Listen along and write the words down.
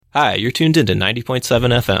Hi, you're tuned into 90.7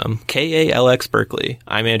 FM, KALX Berkeley.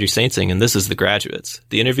 I'm Andrew Saintsing, and this is The Graduates,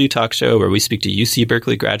 the interview talk show where we speak to UC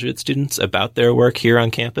Berkeley graduate students about their work here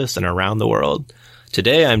on campus and around the world.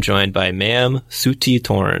 Today, I'm joined by Mam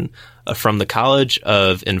Suteethorn from the College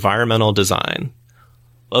of Environmental Design.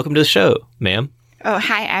 Welcome to the show, ma'am. Oh,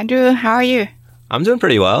 hi, Andrew. How are you? I'm doing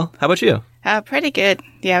pretty well. How about you? Pretty good.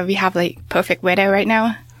 Yeah, we have perfect weather right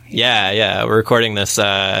now. Yeah. We're recording this in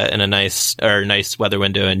a nice weather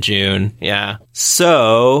window in June. Yeah.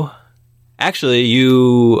 So, actually,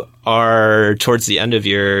 you are towards the end of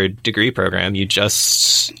your degree program.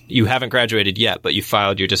 You haven't graduated yet, but you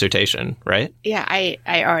filed your dissertation, right? Yeah, I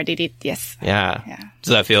already did. Yes. Yeah.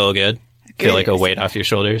 Does that feel good? Feel like a weight off your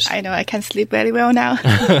shoulders? I know. I can sleep very well now.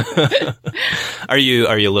 Are you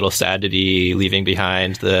a little sad to be leaving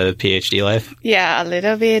behind the PhD life? Yeah, a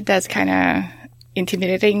little bit. That's kind of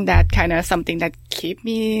intimidating. That kind of something that keep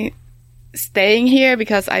me staying here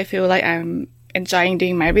because I feel like I'm enjoying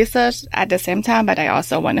doing my research at the same time, but I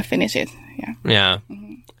also want to finish it. Yeah. Yeah.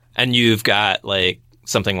 Mm-hmm. And you've got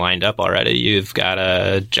something lined up already. You've got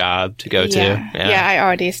a job to go to. Yeah, I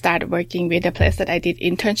already started working with the place that I did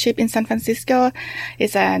internship in San Francisco.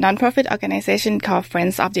 It's a nonprofit organization called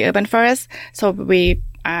Friends of the Urban Forest. So we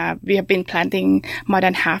have been planting more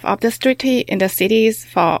than half of the tree in the cities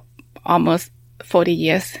for almost 40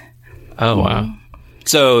 years. Oh, wow.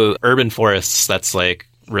 So urban forests, that's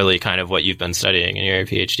really kind of what you've been studying in your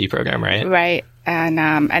PhD program, right? Right. And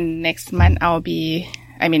next month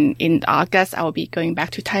in August, I'll be going back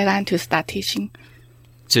to Thailand to start teaching.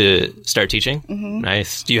 To start teaching? Mm-hmm.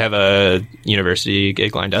 Nice. Do you have a university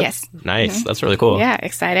gig lined up? Yes. Nice. Mm-hmm. That's really cool. Yeah,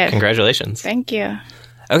 excited. Congratulations. Thank you.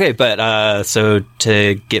 Okay, but so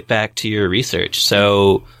to get back to your research,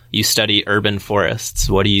 so you study urban forests.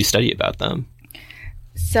 What do you study about them?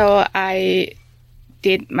 So I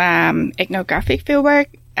did my ethnographic fieldwork,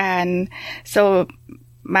 and so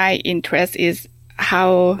my interest is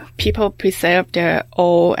how people preserve the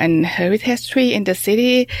old and heritage tree in the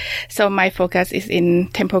city. So my focus is in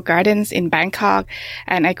temple gardens in Bangkok,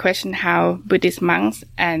 and I question how Buddhist monks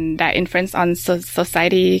and their influence on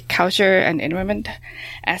society, culture, and environment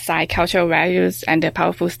assign cultural values and the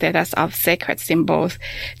powerful status of sacred symbols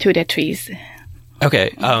to the trees.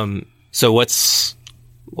 Okay. So what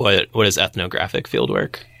is ethnographic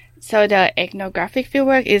fieldwork? So the ethnographic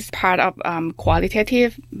fieldwork is part of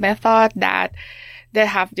qualitative method that they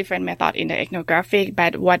have different method in the ethnographic,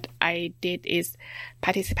 but what I did is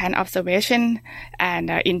participant observation and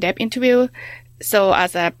in-depth interview. So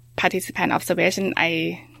as a participant observation,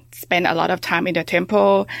 I spend a lot of time in the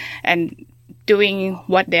temple and doing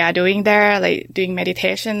what they are doing there, like doing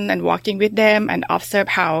meditation and walking with them and observe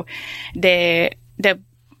how the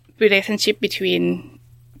relationship between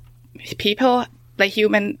people, like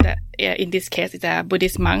human, in this case, it's a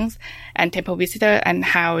Buddhist monks and temple visitor, and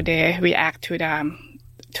how they react to the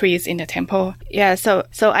trees in the temple. Yeah, so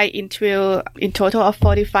I interview in total of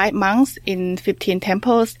 45 monks in 15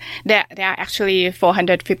 temples. There are actually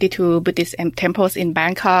 452 Buddhist temples in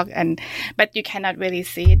Bangkok, but you cannot really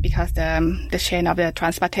see it because the chain of the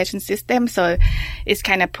transportation system. So it's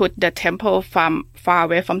kind of put the temple from far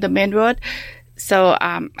away from the main road. So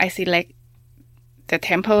I select the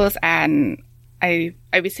temples and I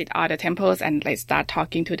visit all the temples and start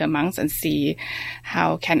talking to the monks and see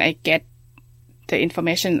how can I get the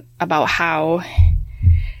information about how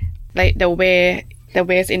the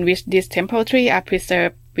ways in which this temple tree are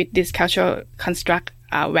preserved with this cultural construct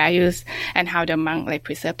values and how the monk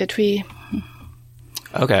preserve the tree.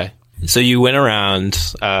 Okay. So you went around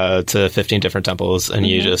to 15 different temples and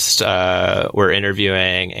you just were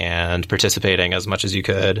interviewing and participating as much as you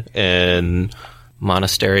could in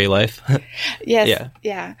monastery life? Yes.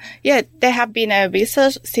 Yeah. There have been a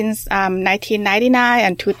research since 1999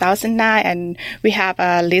 and 2009, and we have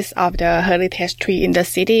a list of the heritage tree in the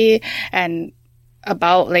city, and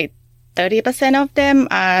about 30% of them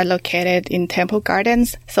are located in temple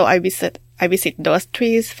gardens. So I visit those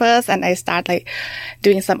trees first, and I start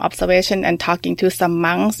doing some observation and talking to some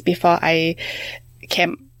monks before I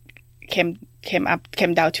came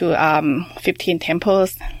down to 15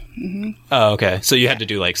 temples. Mm-hmm. Oh, okay. So you had to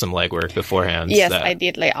do some legwork beforehand. Yes, I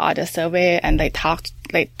did all the survey and talk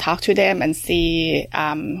to them and see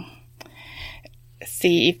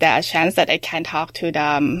if there are a chance that I can talk to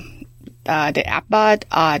the abbot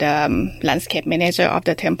or the landscape manager of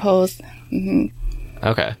the temples. Mm-hmm.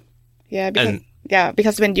 Okay. Yeah,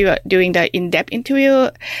 because when you are doing the in-depth interview,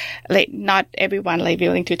 not everyone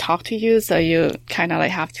willing to talk to you, so you kind of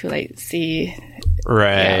have to see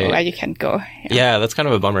where you can go. Yeah, that's kind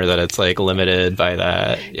of a bummer that it's limited by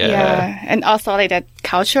that. Yeah, and also that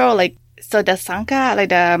cultural So the Sangha,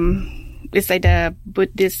 it's like the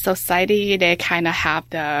Buddhist society, they kind of have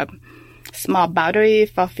the small boundary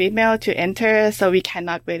for female to enter, so we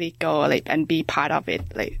cannot really go and be part of it,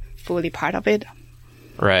 fully part of it.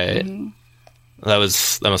 Right. That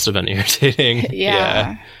must have been irritating.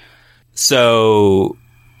 Yeah. So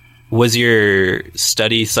was your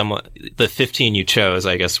study the 15 you chose,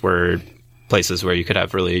 I guess, were places where you could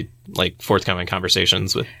have really forthcoming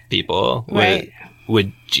conversations with people. Right.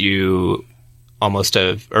 Would you almost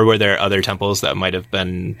have, or were there other temples that might have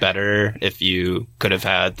been better if you could have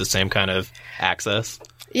had the same kind of access?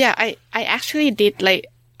 Yeah, I actually did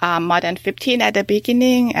more than 15 at the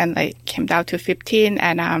beginning, and came down to 15.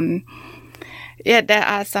 And there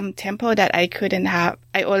are some temples that I couldn't have.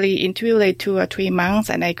 I only interviewed 2 or 3 monks,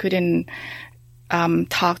 and I couldn't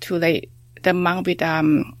talk to the monk with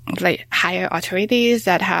higher authorities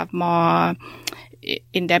that have more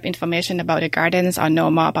in-depth information about the gardens or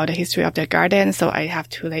know more about the history of the garden. So I have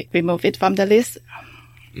to remove it from the list.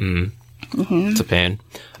 It's a pain.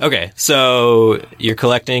 Okay, so you're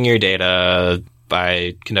collecting your data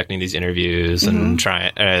by conducting these interviews and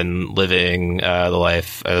trying and living the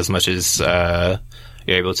life as much as you're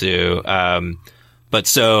able to. But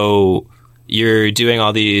so you're doing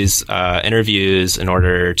all these interviews in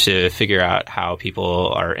order to figure out how people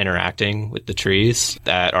are interacting with the trees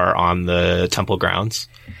that are on the temple grounds.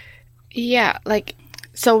 Yeah,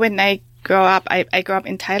 so when I grow up, I grew up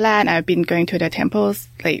in Thailand. I've been going to the temples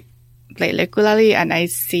regularly, and I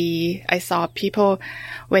saw people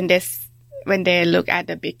when they look at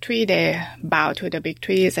the big tree, they bow to the big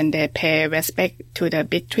trees and they pay respect to the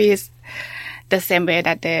big trees, the same way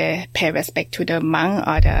that they pay respect to the monk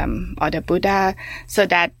or the Buddha. So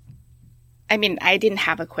that, I didn't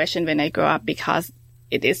have a question when I grew up because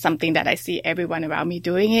it is something that I see everyone around me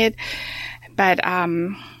doing it. But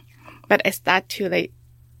I start to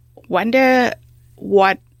wonder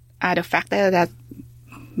what are the factors that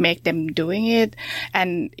make them doing it,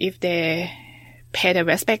 and if they pay the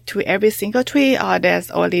respect to every single tree, or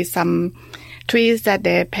there's only some trees that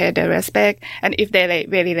they pay the respect. And if they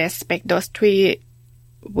really respect those trees,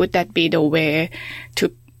 would that be the way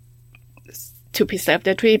to preserve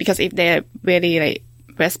the tree? Because if they really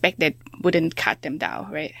respect, they wouldn't cut them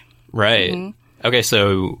down, right? Right. Okay,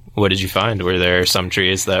 so what did you find? Were there some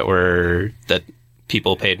trees that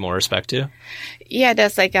people paid more respect to? Yeah,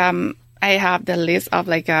 there's I have the list of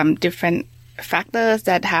different factors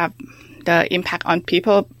that have the impact on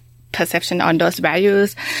people perception on those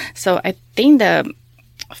values. So I think the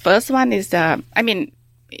first one is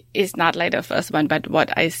it's not the first one, but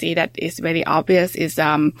what I see that is very obvious is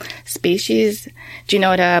species. Do you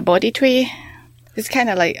know the Bodhi tree? It's kind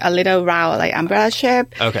of a little round, umbrella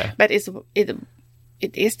shape. Okay. But it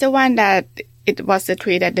is the one that it was the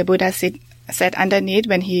tree that the Buddha sat underneath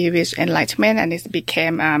when he reached enlightenment, and it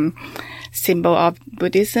became symbol of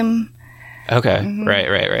Buddhism. Okay.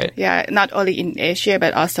 Right. Yeah, not only in Asia,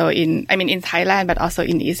 but also in Thailand, but also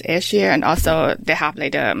in East Asia, and also they have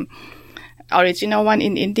the original one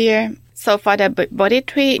in India. So for the Bodhi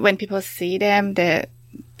tree, when people see them,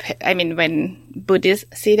 when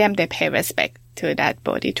Buddhists see them, they pay respect to that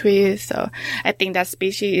Bodhi tree. So I think that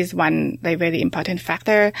species is one very important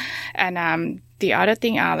factor. And the other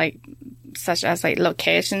thing are such as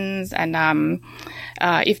locations, and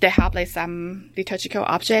if they have some liturgical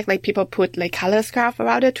object, people put color scarf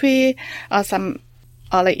around the tree, or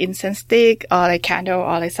incense stick, or candle,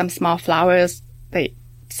 or some small flowers,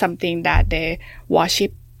 something that they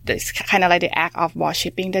worship. It's kind of the act of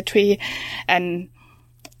worshiping the tree. And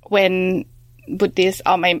when Buddhists,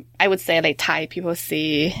 or I would say Thai people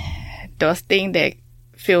see those things, they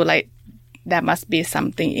feel there must be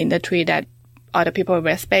something in the tree that other people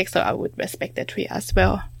respect, so I would respect the tree as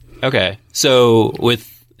well. Okay. So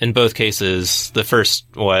in both cases, the first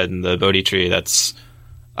one, the Bodhi tree, that's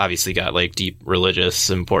obviously got deep religious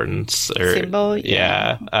importance or symbol.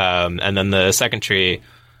 Yeah. And then the second tree,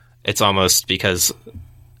 it's almost because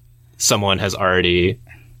someone has already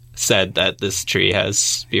said that this tree has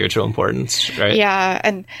spiritual importance, right? Yeah.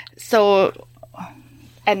 And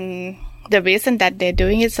the reason that they're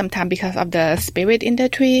doing it sometimes because of the spirit in the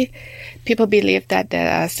tree. People believe that there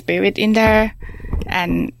are spirit in there,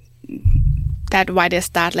 and that's why they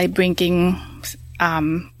start bringing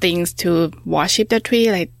things to worship the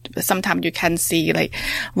tree. Sometimes you can see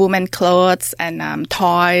women clothes and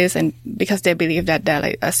toys, and because they believe that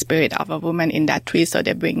there's a spirit of a woman in that tree, so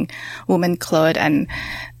they bring woman clothes and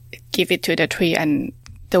give it to the tree, and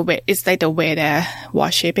the way it's the way they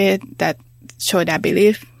worship it that show their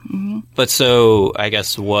belief. But so I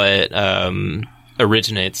guess what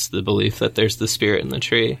originates the belief that there's the spirit in the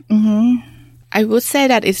tree? I would say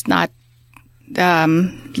that it's not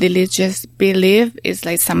religious belief is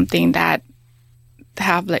like something that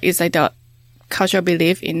have like is like the cultural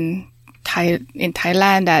belief in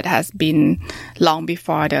Thailand that has been long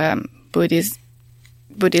before the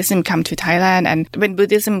Buddhism come to Thailand. And when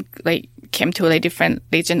Buddhism like came to like different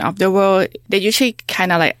region of the world, they usually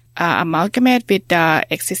kind of like amalgamate with the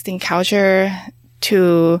existing culture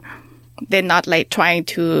they're not like trying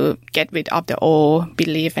to get rid of the old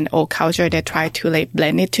belief and old culture. They try to like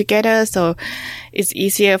blend it together. So it's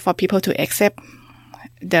easier for people to accept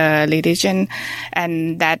the religion,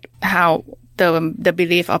 and that how the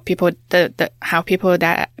belief of people, how people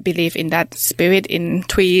that believe in that spirit in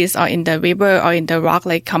trees or in the river or in the rock,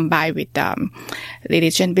 like combine with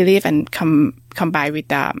religion belief and combine with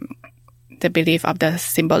the belief of the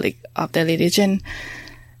symbolic of the religion,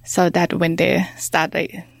 so that when they start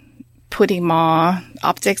like putting more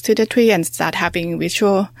objects to the tree and start having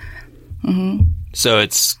ritual. Mm-hmm. So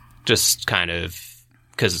it's just kind of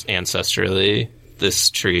because ancestrally this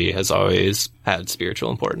tree has always had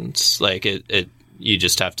spiritual importance. Like you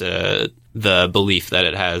just have to, the belief that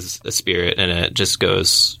it has a spirit and it just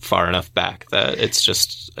goes far enough back that it's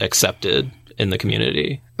just accepted in the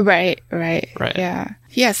community. Right. Yeah.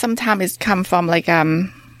 Sometimes it's come from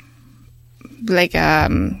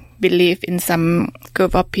belief in some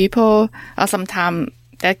group of people, or sometimes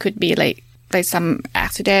that could be like some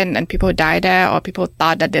accident and people die there, or people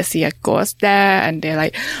thought that they see a ghost there and they're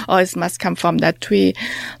like, oh, it must come from that tree.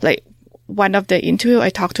 Like one of the interview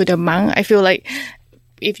I talked to the monk, I feel like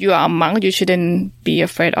if you are a monk, you shouldn't be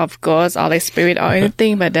afraid of ghosts or like spirit or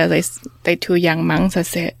anything. But there's like two young monks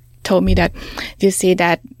that told me that you see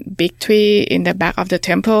that big tree in the back of the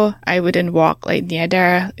temple, I wouldn't walk like near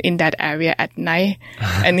there in that area at night.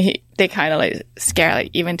 And they kind of like scared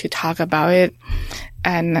like even to talk about it.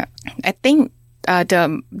 And I think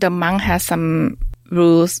the monk has some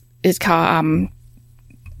rules. It's called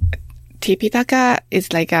Tipitaka.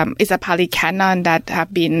 It's like it's a Pali canon that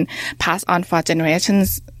have been passed on for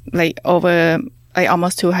generations, like over like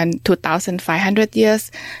almost 2,500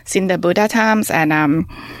 years since the Buddha times, and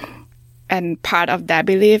part of that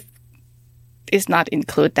belief is not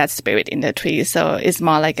include that spirit in the tree. So it's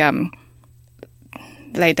more like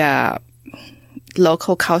the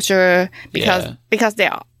local culture, because they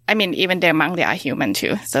are, I mean, even they're monk, they are human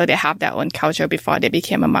too. So they have their own culture before they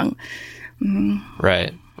became a monk. Mm-hmm.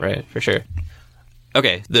 Right, for sure.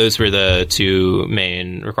 Okay, those were the two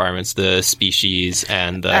main requirements, the species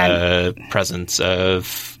and the presence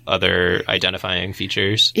of other identifying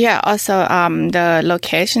features. Yeah, also the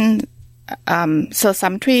location. So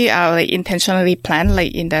some trees are like intentionally planted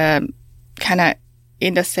like in the kind of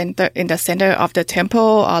in the center of the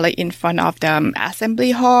temple, or like in front of the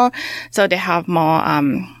assembly hall. So they have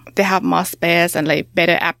more space and like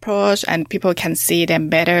better approach, and people can see them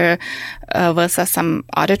better versus some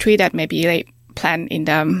other tree that may be like planted in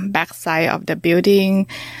the backside of the building.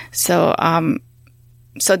 So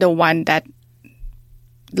the one that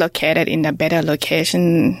located in a better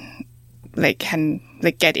location like can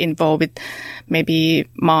like get involved with maybe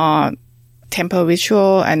more temple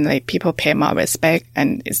ritual, and like people pay more respect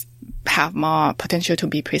and have more potential to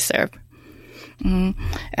be preserved.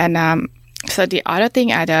 And so the other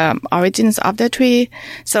thing are the origins of the tree.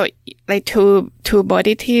 So like two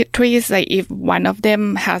body trees, like if one of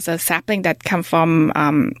them has a sapling that come from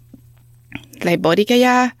like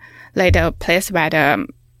Bodhigaya, like the place where the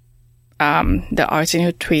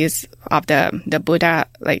original trees of the Buddha,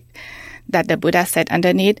 like that the Buddha sat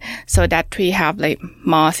underneath. So that tree have like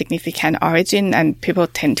more significant origin, and people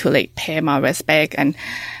tend to like pay more respect. And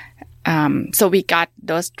so we got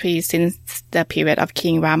those trees since the period of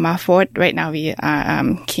King Rama IV. Right now we are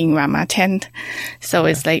King Rama X. So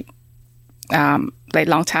it's like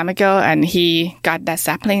long time ago, and he got that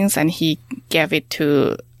saplings and he gave it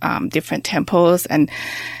to different temples, and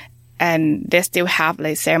they still have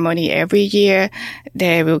like ceremony every year.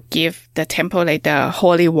 They will give the temple like the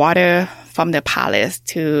holy water from the palace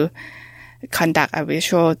to conduct a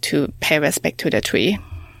ritual to pay respect to the tree.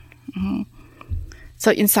 Mm-hmm.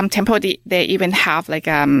 So in some temple, they even have like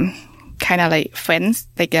kind of like fence,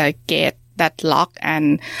 like a gate that locked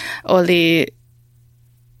and only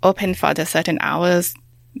open for the certain hours,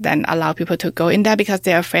 then allow people to go in there, because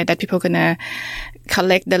they're afraid that people gonna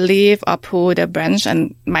collect the leaf or pull the branch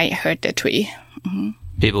and might hurt the tree. Mm-hmm.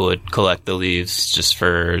 People would collect the leaves just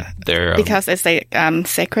for their because it's like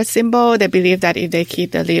sacred symbol. They believe that if they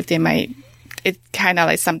keep the leaf, it's kind of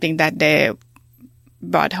like something that they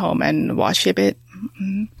brought home and worship it.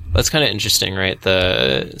 Mm-hmm. That's kind of interesting, right?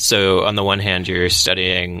 So on the one hand, you're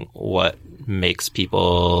studying what makes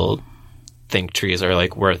people think trees are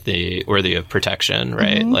like worthy of protection,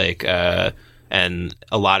 right? Mm-hmm. Like And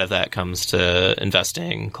a lot of that comes to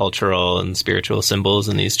investing cultural and spiritual symbols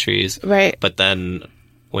in these trees. Right. But then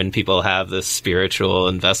when people have this spiritual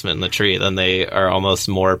investment in the tree, then they are almost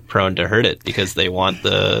more prone to hurt it because they want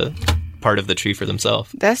the part of the tree for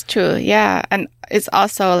themselves. That's true. Yeah. And it's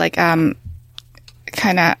also like,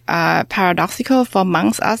 kind of, paradoxical for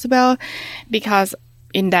monks as well, because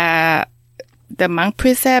in the monk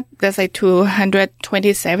precept, there's like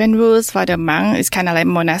 227 rules for the monk. It's kind of like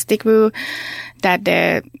monastic rule that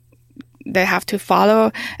they have to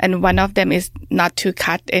follow. And one of them is not to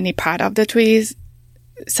cut any part of the trees.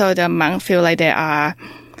 So the monk feel like they are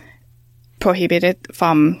prohibited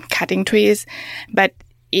from cutting trees. But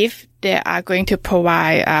if they are going to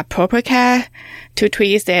provide proper care to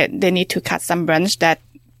trees, they need to cut some branch that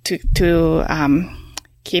to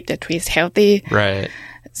keep the trees healthy. Right.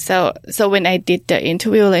 So when I did the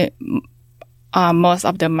interview, like, most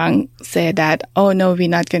of the monks said that, oh no, we're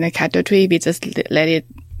not going to cut the tree. We just let it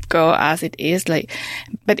go as it is. Like,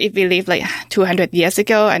 but if we live like 200 years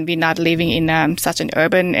ago and we're not living in such an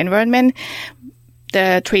urban environment,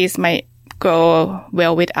 the trees might grow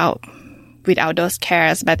well without those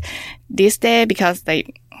cares. But this day, because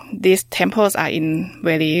these temples are in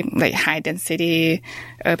really like high density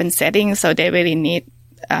urban settings, so they really need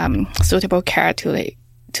suitable care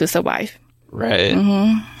to survive. Right.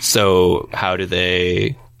 Mm-hmm. So how do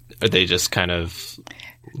they just kind of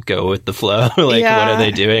go with the flow? Like, yeah. What are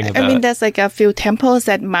they doing about? I mean, there's like a few temples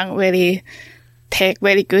that monks really take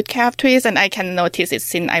very good care of trees, and I can notice it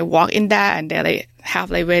since I walk in there, and they like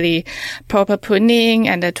have like really proper pruning,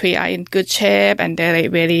 and the tree are in good shape, and they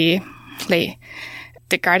like really like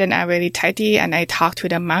the garden are really tidy. And I talked to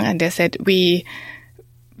the monk, and they said we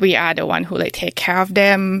are the one who like take care of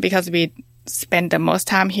them because we spend the most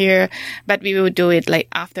time here, but we will do it like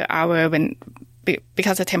after hour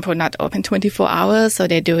because the temple not open 24 hours, so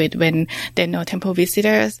they do it when there are no temple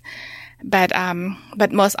visitors. But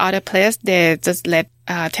most other places, they just let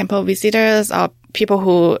temple visitors or people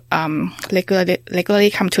who regularly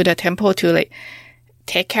come to the temple to like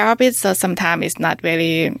take care of it. So sometimes it's not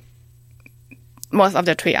very. Most of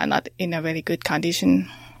the trees are not in a very good condition.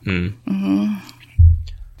 Mm. Mm-hmm.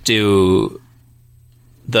 Do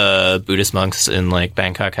the Buddhist monks in like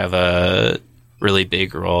Bangkok have a really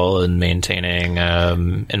big role in maintaining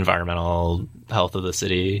environmental health of the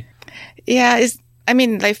city? Yeah,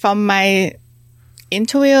 like from my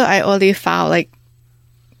interview, I only found like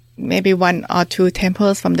maybe 1 or 2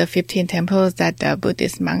 temples from the 15 temples that the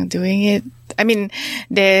Buddhist monk doing it.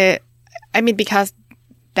 Because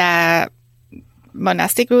the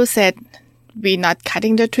monastic rule said we're not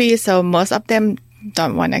cutting the tree, so most of them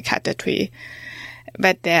don't want to cut the tree.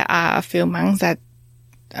 But there are a few monks that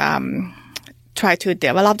try to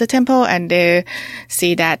develop the temple, and they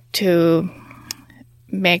see that to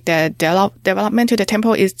make the development to the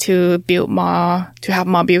temple is to have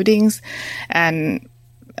more buildings. And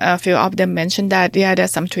a few of them mentioned that, yeah,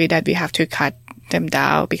 there's some tree that we have to cut them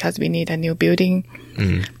down because we need a new building.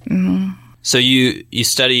 Mm. Mm-hmm. So you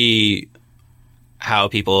study how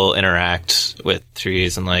people interact with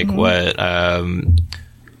trees and like mm-hmm.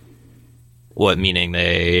 what meaning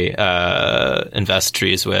they invest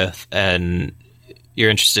trees with, and you're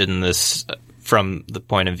interested in this from the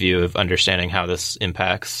point of view of understanding how this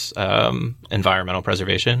impacts environmental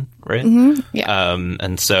preservation, right? Mm-hmm. Yeah.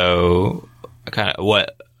 And so, kind of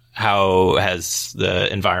how has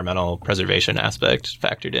the environmental preservation aspect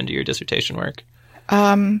factored into your dissertation work?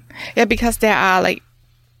 Yeah, because there are like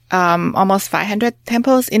almost 500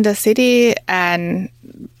 temples in the city, and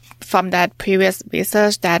from that previous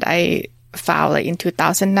research that I found like in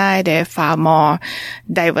 2009, they found more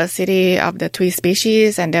diversity of the tree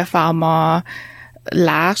species, and they found more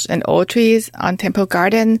large and old trees on temple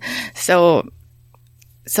garden. So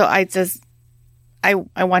I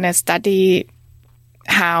want to study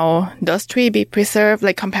how those trees be preserved,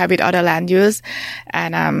 like compared with other land use,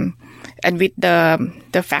 and with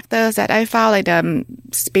the factors that I found, like the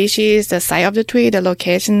species, the size of the tree, the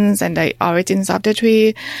locations, and the origins of the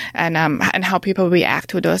tree, and how people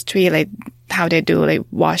react to those trees, like how they do like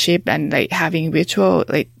worship and like having ritual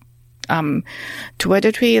like toward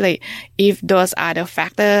the tree. Like if those are the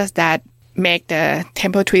factors that make the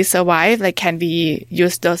temple tree survive, like can we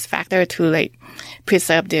use those factors to like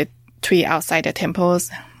preserve the tree outside the temples?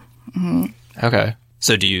 Mm-hmm. Okay.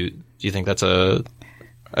 So do you think that's a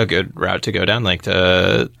good route to go down? Like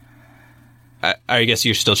I guess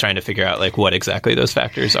you're still trying to figure out like what exactly those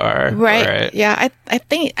factors are. Right. Yeah. I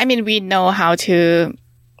think, we know how to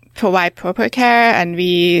provide proper care, and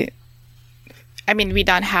we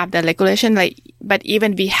don't have the regulation, like, but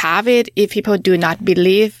even we have it, if people do not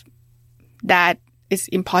believe that it's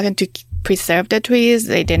important preserve the trees,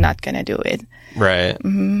 they're not gonna do it. Right.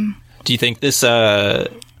 Mm-hmm. Do you think this, I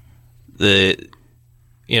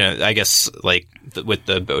guess like with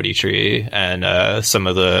the Bodhi tree and some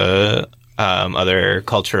of the other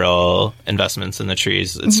cultural investments in the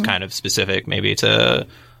trees, it's Mm-hmm. kind of specific maybe to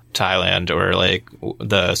Thailand or like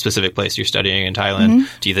the specific place you're studying in Thailand.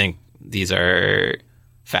 Mm-hmm. Do you think these are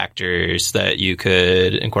factors that you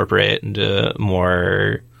could incorporate into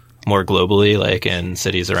more globally, like in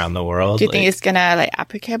cities around the world? Do you think it's gonna like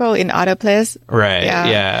applicable in other places? Right.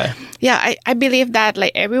 Yeah. I believe that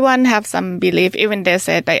like everyone have some belief. Even they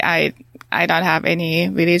said like I don't have any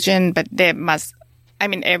religion, but they must. I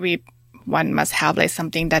mean, everyone must have like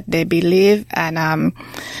something that they believe, and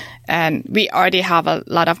we already have a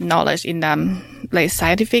lot of knowledge in like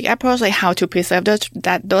scientific approach, like how to preserve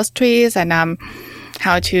those trees and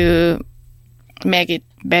how to make it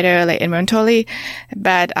better like environmentally.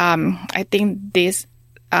 But I think this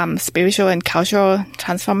spiritual and cultural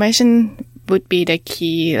transformation would be the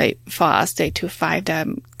key like for us like, to fight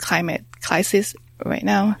the climate crisis right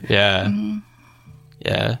now. Yeah. Mm-hmm.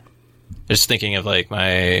 Yeah. Just thinking of like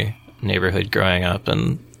my neighborhood growing up,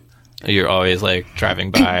 and you're always like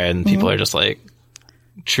driving by and people are just like,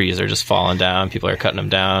 trees are just falling down. People are cutting them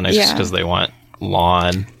down. It's just because they want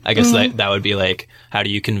lawn. I guess that would be like, how do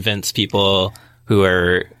you convince people who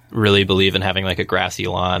are really believe in having like a grassy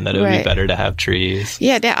lawn that it would be better to have trees?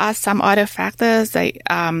 Yeah, there are some other factors like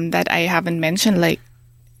that I haven't mentioned. Like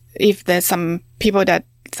if there's some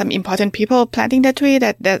important people planting the tree,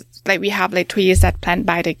 that like we have like trees that planted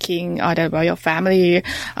by the king or the royal family,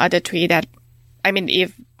 or the tree that, I mean,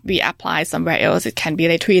 if we apply somewhere else, it can be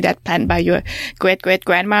like tree that planted by your great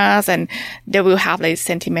grandmas, and they will have like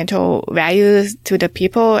sentimental values to the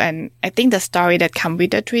people. And I think the story that come with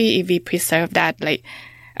the tree, if we preserve that like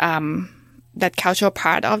that cultural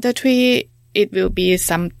part of the tree, it will be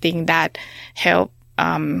something that help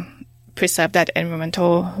preserve that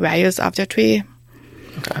environmental values of the tree.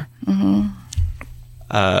 Okay. Mm-hmm.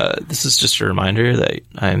 This is just a reminder that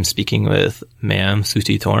I'm speaking with Mam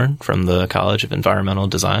Suteethorn from the College of Environmental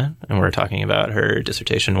Design, and we're talking about her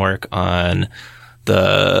dissertation work on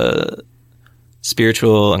the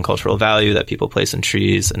spiritual and cultural value that people place in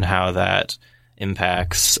trees and how that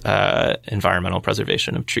impacts environmental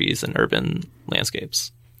preservation of trees in urban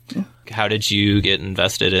landscapes. Yeah. How did you get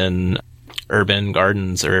invested in urban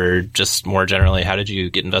gardens, or just more generally, how did you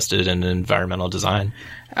get invested in environmental design?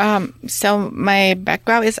 So my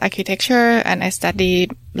background is architecture, and I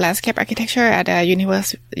studied landscape architecture at the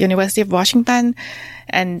University of Washington.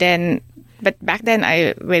 But back then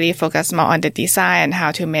I really focused more on the design and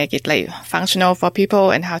how to make it like functional for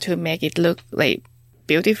people and how to make it look like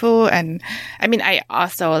beautiful. And I mean, I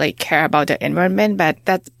also like care about the environment, but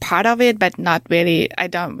that's part of it, but not really. I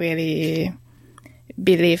don't really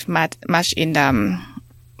believe much in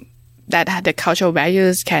that the cultural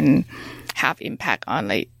values can have impact on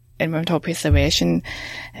like environmental preservation.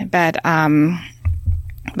 But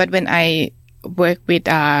when I work with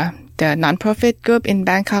the nonprofit group in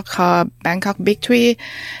Bangkok called Bangkok Big Tree,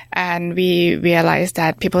 and we realized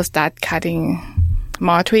that people start cutting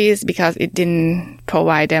more trees because it didn't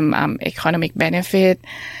provide them economic benefit,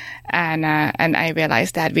 and I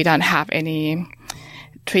realized that we don't have any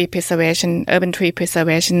urban tree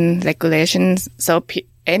preservation regulations, so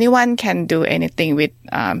anyone can do anything with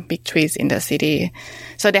big trees in the city.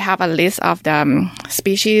 So they have a list of the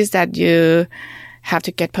species that you have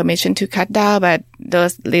to get permission to cut down, but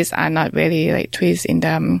those lists are not really like trees in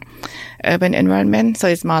the urban environment. So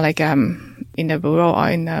it's more like in the rural or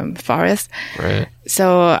in the forest. Right.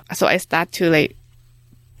 So I start to like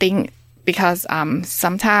think, because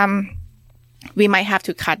sometimes we might have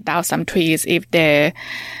to cut down some trees if they're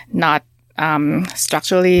not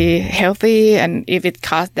structurally healthy and if it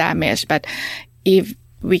causes damage. But if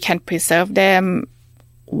we can preserve them,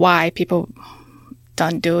 why people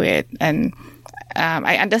don't do it? And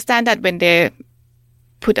I understand that when they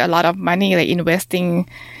put a lot of money like investing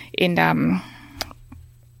in on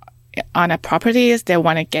a properties, they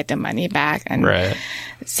want to get the money back. And right.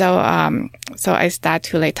 So I start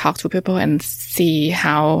to like talk to people and see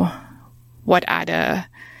what are the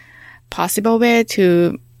possible way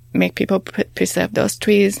to make people preserve those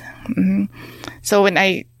trees. Mm-hmm. So when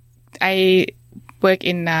I work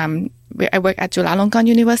I work at Chulalongkorn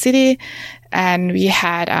University, and we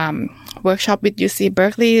had workshop with UC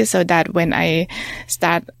Berkeley, so that when I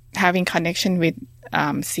start having connection with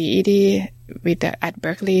CED at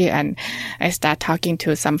Berkeley, and I start talking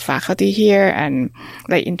to some faculty here and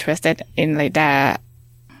like interested in like the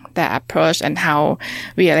approach and how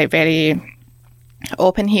we are like very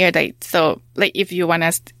open here. So if you want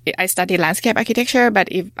to, I study landscape architecture,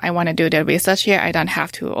 but if I want to do the research here, I don't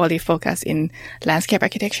have to only focus in landscape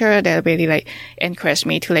architecture. They really encourage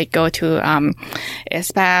me to go to,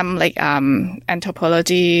 SPAM,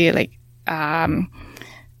 anthropology,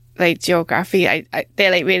 geography.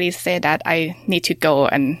 They really say that I need to go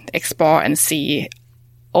and explore and see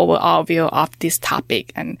overall view of this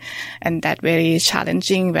topic, and that very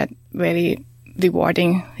challenging, but very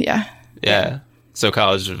rewarding. Yeah. So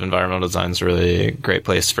College of Environmental Design is really a great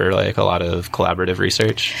place for a lot of collaborative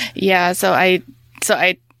research. Yeah. So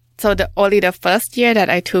only the first year that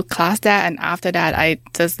I took class there, and after that I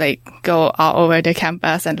just go all over the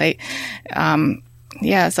campus and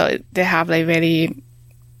so they have really,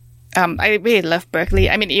 I really love Berkeley.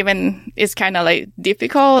 I mean, even it's kind of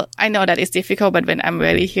difficult. I know that it's difficult, but when I'm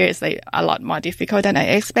really here, it's a lot more difficult than I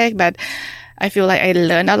expect, but I feel I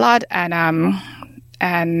learn a lot, and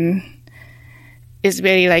it's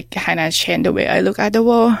really kind of changed the way I look at the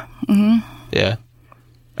world. Mm-hmm. Yeah.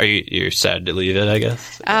 You're sad to leave it, I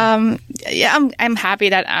guess? Yeah, I'm happy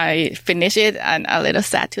that I finished it, and a little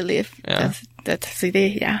sad to leave the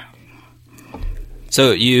city. Yeah.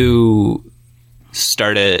 So you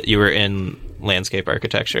were in landscape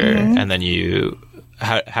architecture, mm-hmm. and then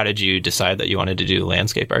how did you decide that you wanted to do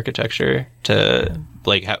landscape architecture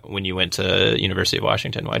when you went to University of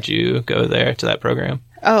Washington? Why'd you go there to that program?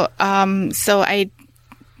 So I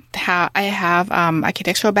have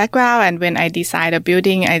architectural background, and when I design a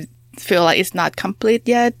building, I feel it's not complete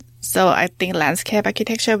yet. So I think landscape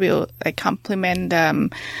architecture will complement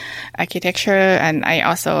architecture, and I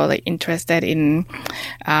also interested in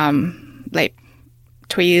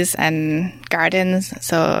trees and gardens.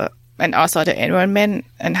 So, and also the environment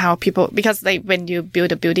and how people, because when you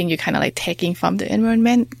build a building, you kind of taking from the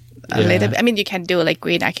environment a little bit. I mean, you can do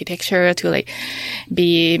green architecture to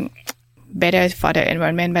be better for the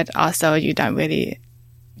environment, but also you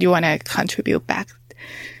want to contribute back.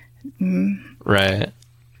 Right.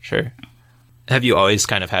 Sure. Have you always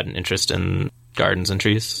kind of had an interest in gardens and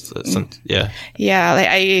trees?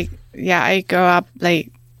 I grew up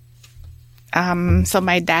so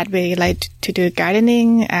my dad really liked to do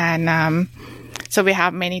gardening, and so we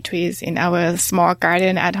have many trees in our small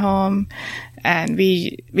garden at home, and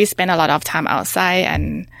we spend a lot of time outside,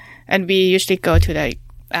 and we usually go to the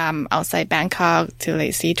outside Bangkok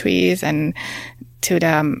to see trees, and to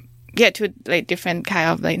different kind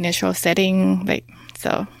of natural setting,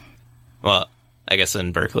 so. Well, I guess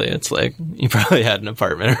in Berkeley, it's you probably had an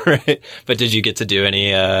apartment, right? But did you get to do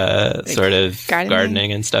any sort of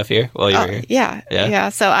gardening and stuff here while you were here? Yeah.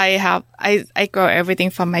 So I grow everything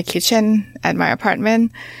from my kitchen at my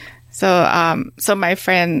apartment. So my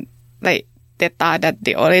friend, they thought that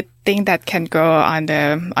the only thing that can grow on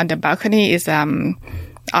the balcony is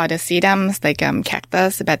all the sedums,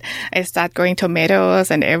 cactus, but I start growing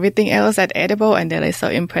tomatoes and everything else that's edible, and they're so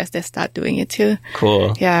impressed they start doing it too.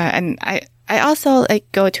 Cool. Yeah, and I also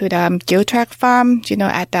go to the Giltrap farm,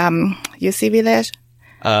 at UC Village.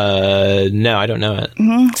 No, I don't know it.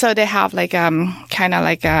 Mm-hmm. So they have kind of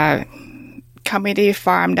a community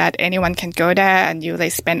farm that anyone can go there, and you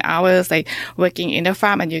spend hours working in the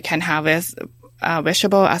farm, and you can harvest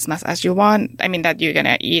vegetable as much as you want. I mean, that you're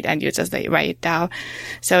gonna eat, and you just write it down.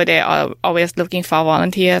 So they are always looking for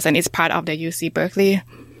volunteers, and it's part of the UC Berkeley.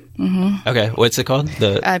 Mm-hmm. Okay, what's it called?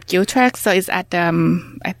 The Giltrap. So it's at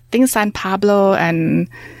I think San Pablo and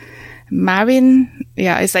Marin.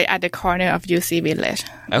 Yeah, it's at the corner of UC Village.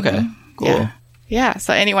 Okay, mm-hmm. Cool. Yeah.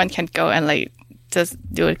 So anyone can go and just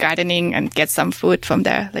do gardening and get some food from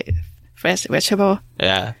there, fresh vegetable.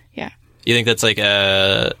 Yeah. Yeah. You think that's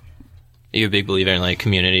are you a big believer in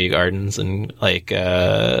community gardens and I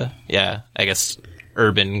guess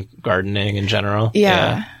urban gardening in general?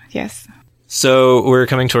 Yeah. Yes. So we're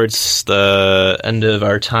coming towards the end of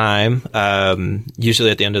our time. Usually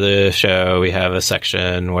at the end of the show, we have a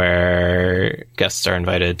section where guests are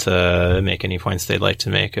invited to make any points they'd like to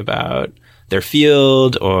make about their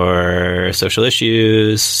field or social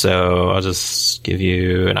issues. So I'll just give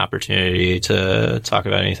you an opportunity to talk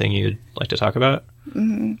about anything you'd like to talk about.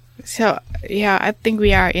 Mm-hmm. So, I think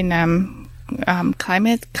we are in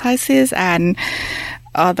climate crisis, and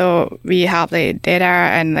although we have data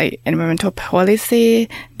and environmental policy,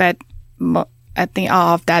 but I think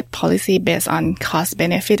all of that policy based on cost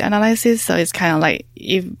benefit analysis. So it's kind of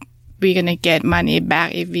if we're gonna get money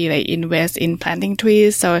back if we invest in planting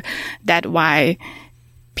trees. So that's why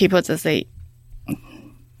people just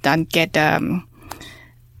don't get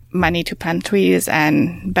money to plant trees.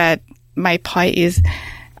 But my point is,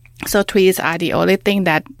 so trees are the only thing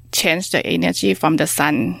that change the energy from the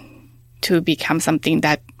sun to become something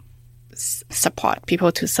that support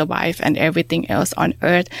people to survive and everything else on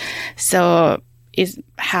Earth. So it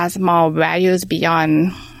has more values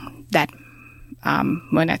beyond that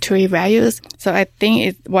monetary values. So I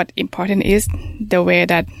think what important is the way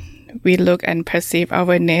that we look and perceive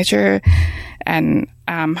our nature and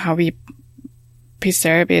how we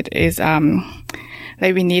preserve it is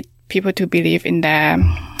like we need people to believe in their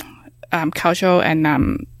cultural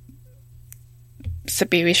and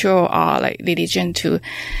spiritual or like religion to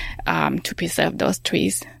preserve those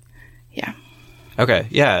trees. Yeah. Okay.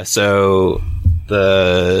 Yeah. So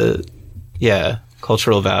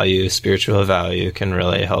cultural value, spiritual value can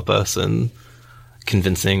really help us in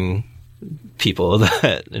convincing people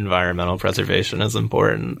that environmental preservation is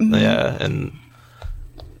important. Mm-hmm. Yeah. And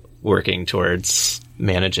working towards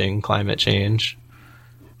managing climate change.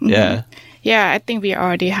 Mm-hmm. Yeah. Yeah. I think we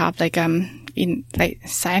already have like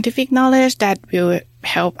scientific knowledge that will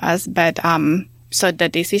help us, but so the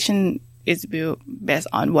decision is based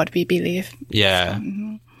on what we believe. Yeah.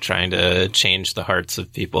 So, trying to change the hearts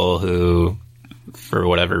of people who, for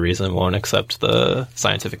whatever reason, won't accept the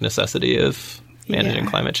scientific necessity of managing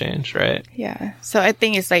climate change, right? Yeah. So I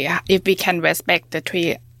think it's like if we can respect the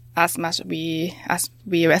tree as much as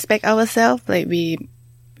we respect ourselves, like we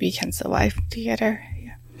can survive together.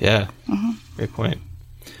 Yeah. Yeah. Mm-hmm. Great point.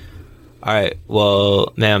 All right.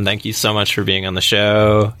 Well, ma'am, thank you so much for being on the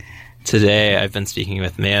show. Today, I've been speaking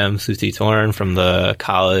with Mam Suteethorn from the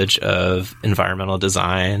College of Environmental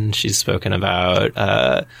Design. She's spoken about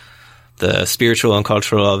the spiritual and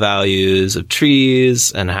cultural values of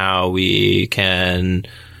trees and how we can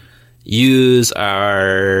use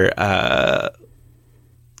our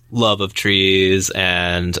love of trees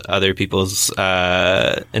and other people's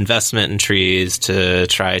investment in trees to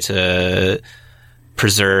try to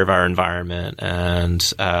preserve our environment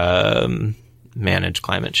and manage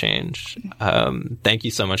climate change. Thank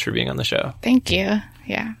you so much for being on the show. Thank you.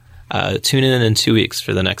 Yeah. Tune in 2 weeks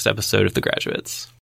for the next episode of The Graduates.